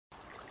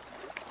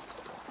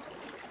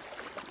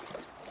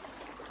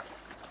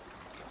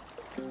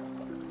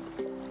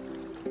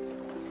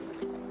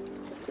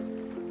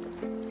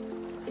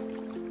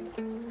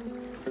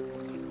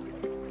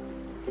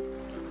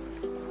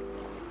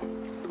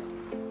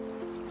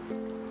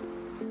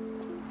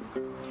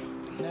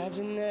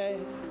Imagine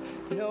there's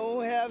no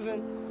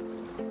heaven.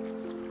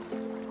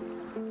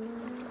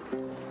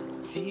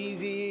 It's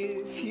easy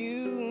if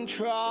you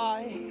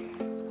try.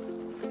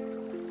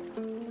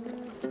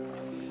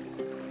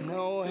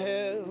 No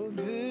hell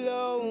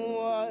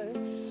below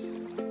us.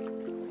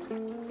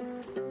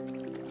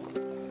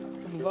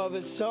 Above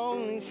us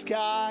only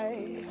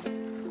sky.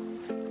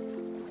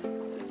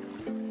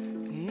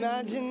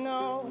 Imagine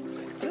all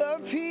the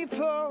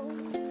people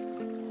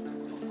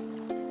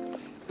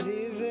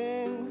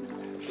living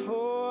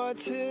for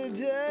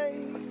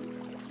today.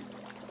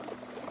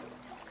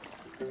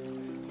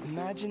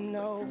 Imagine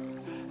no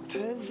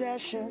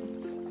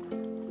possessions.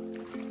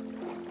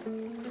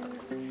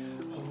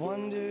 I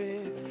wonder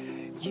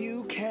if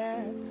you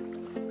can.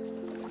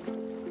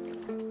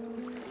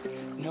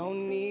 No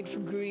need for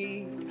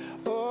greed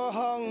or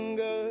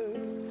hunger.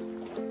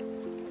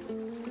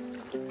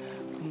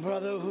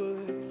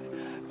 Brotherhood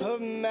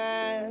of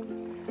man.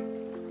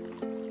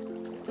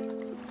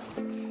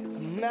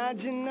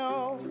 Imagine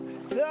all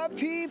the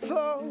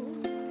people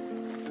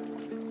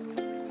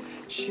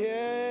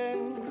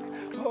sharing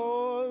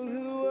all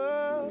the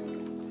world.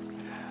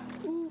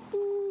 Ooh,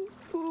 ooh,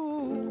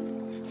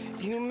 ooh.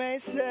 You may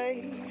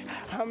say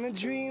I'm a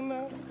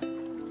dreamer,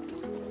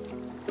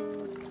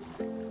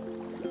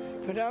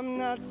 but I'm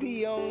not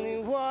the only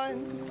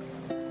one.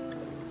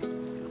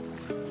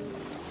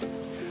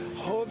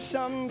 Hope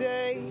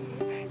someday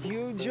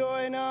you'll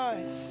join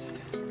us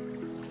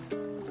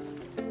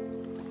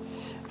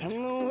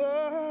and the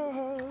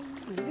world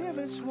will live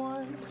as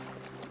one.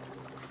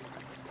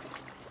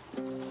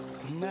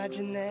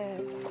 Imagine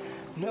there's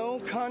no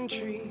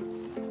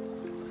countries.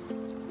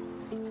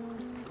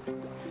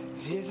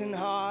 It isn't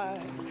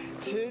hard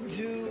to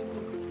do.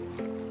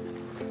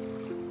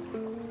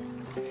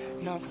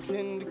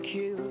 Nothing to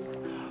kill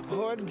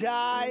or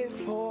die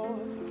for.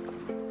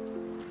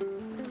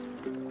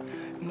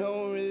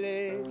 No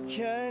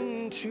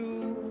religion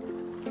too.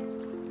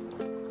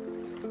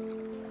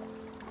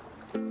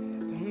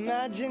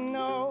 Imagine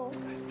all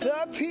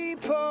the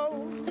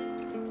people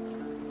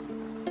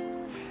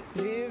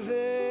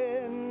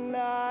living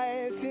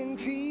life in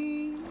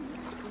peace.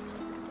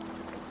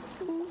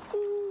 Ooh,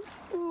 ooh,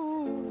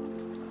 ooh.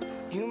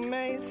 You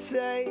may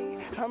say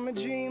I'm a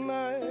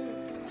dreamer,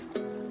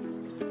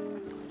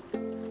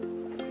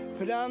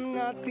 but I'm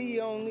not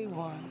the only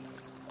one.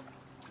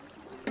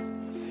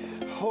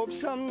 Hope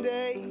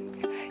someday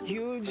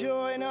you'll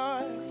join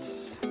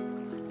us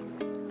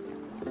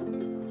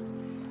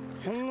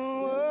and the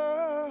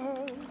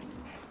world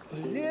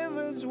will live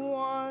as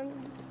one.